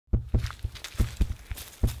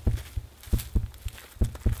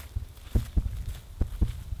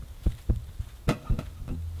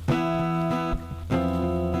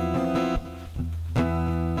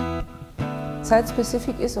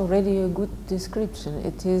Site-specific is already a good description.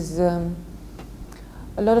 It is, a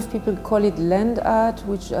lot of people call it land art,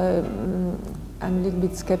 which I'm a little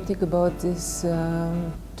bit skeptic about this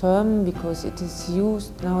term, because it is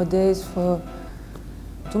used nowadays for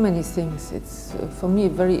too many things. It's, for me, a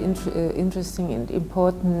very interesting and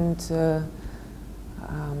important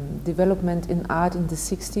development in art in the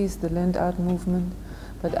 60s, the land art movement.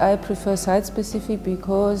 But I prefer site-specific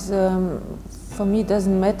because for me it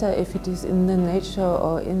doesn't matter if it is in the nature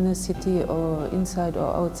or in the city or inside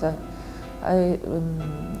or outside.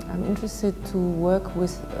 I'm interested to work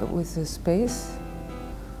with the space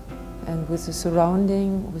and with the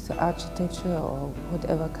surrounding, with the architecture or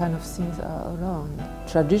whatever kind of things are around.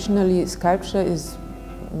 Traditionally, sculpture is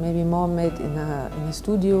maybe more made in a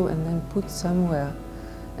studio and then put somewhere.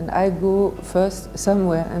 And I go first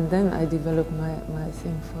somewhere and then I develop my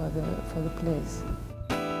thing for the place.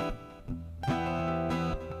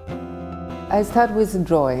 I start with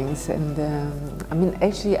drawings, and I mean,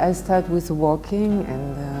 actually I start with walking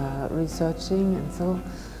and researching and so,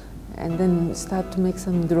 and then start to make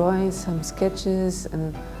some drawings, some sketches,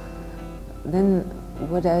 and then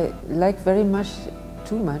what I like very much,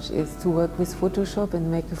 too much, is to work with Photoshop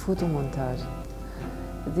and make a photo montage.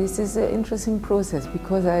 This is an interesting process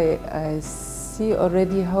because I see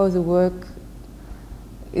already how the work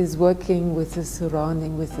is working with the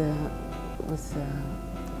surrounding, with the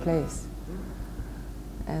place.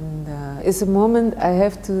 And it's a moment I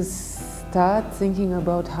have to start thinking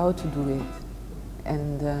about how to do it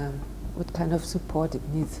and what kind of support it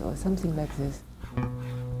needs or something like this.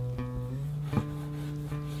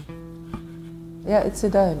 Yeah, it's a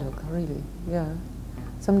dialogue, really, yeah.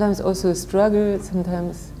 Sometimes also a struggle,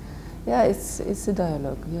 sometimes, yeah, it's a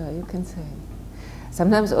dialogue, yeah, you can say.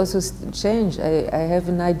 Sometimes also change. I have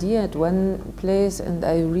an idea at one place and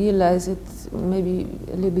I realize it maybe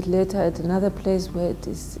a little bit later at another place where it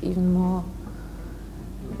is even more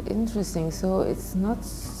interesting. So it's not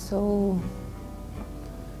so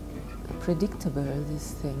predictable,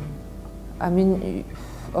 this thing. I mean,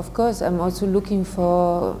 of course, I'm also looking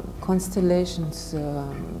for constellations,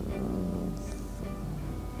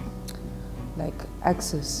 like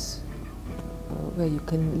axes where you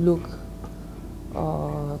can look,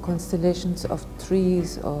 or constellations of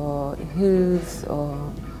trees or hills,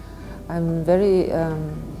 or I'm very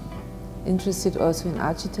interested also in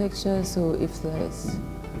architecture, so if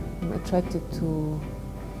I'm attracted to,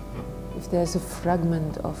 if there's a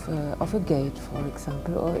fragment of a gate, for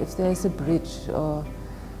example, or if there's a bridge, or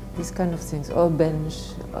these kind of things, or a bench,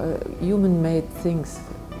 or human-made things.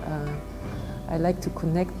 I like to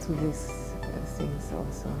connect to these things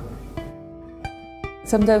also.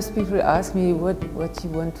 Sometimes people ask me what you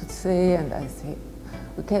want to say, and I say,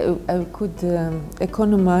 okay, I could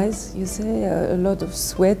economize, you say, a lot of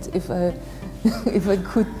sweat if I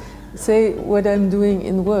could say what I'm doing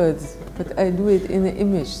in words, but I do it in an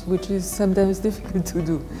image, which is sometimes difficult to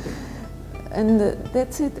do. And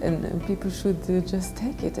that's it, and people should just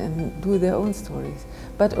take it and do their own stories.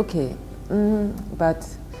 But okay, but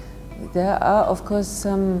there are of course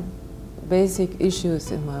some basic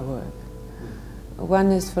issues in my work.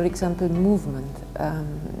 One is, for example, movement. A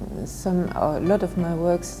lot of my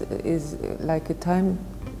works is like a time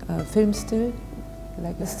film still,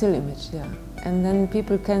 like a still image, yeah. And then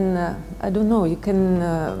people can, I don't know, you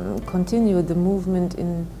can continue the movement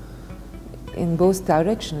in both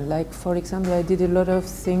directions. Like, for example, I did a lot of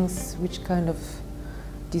things which kind of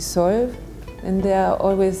dissolve, and there are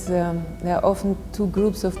always, there are often two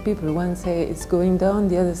groups of people. One say it's going down,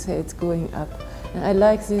 the other say it's going up. And I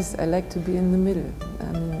like this, I like to be in the middle.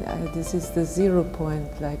 This is the 0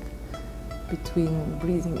 point, like between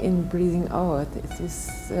breathing in, breathing out.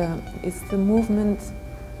 It's the movement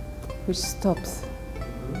which stops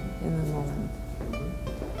in a moment.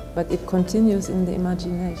 But it continues in the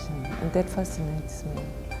imagination, and that fascinates me.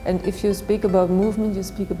 And if you speak about movement, you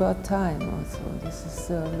speak about time also. This is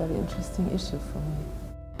a very interesting issue for me.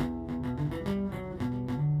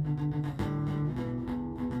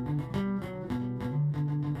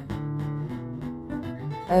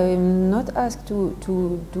 I'm not asked to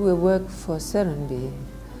do a work for Serenbe.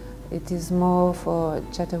 It is more for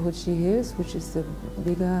Chattahoochee Hills, which is the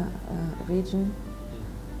bigger region.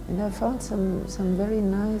 And I found some very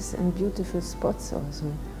nice and beautiful spots also.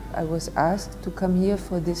 I was asked to come here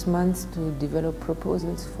for this month to develop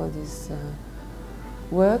proposals for this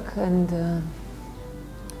work, and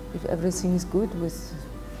if everything is good,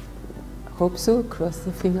 hope so, cross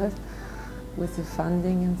the fingers, with the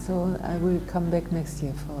funding and so on, I will come back next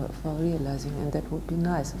year for realizing, and that would be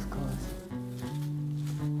nice, of course.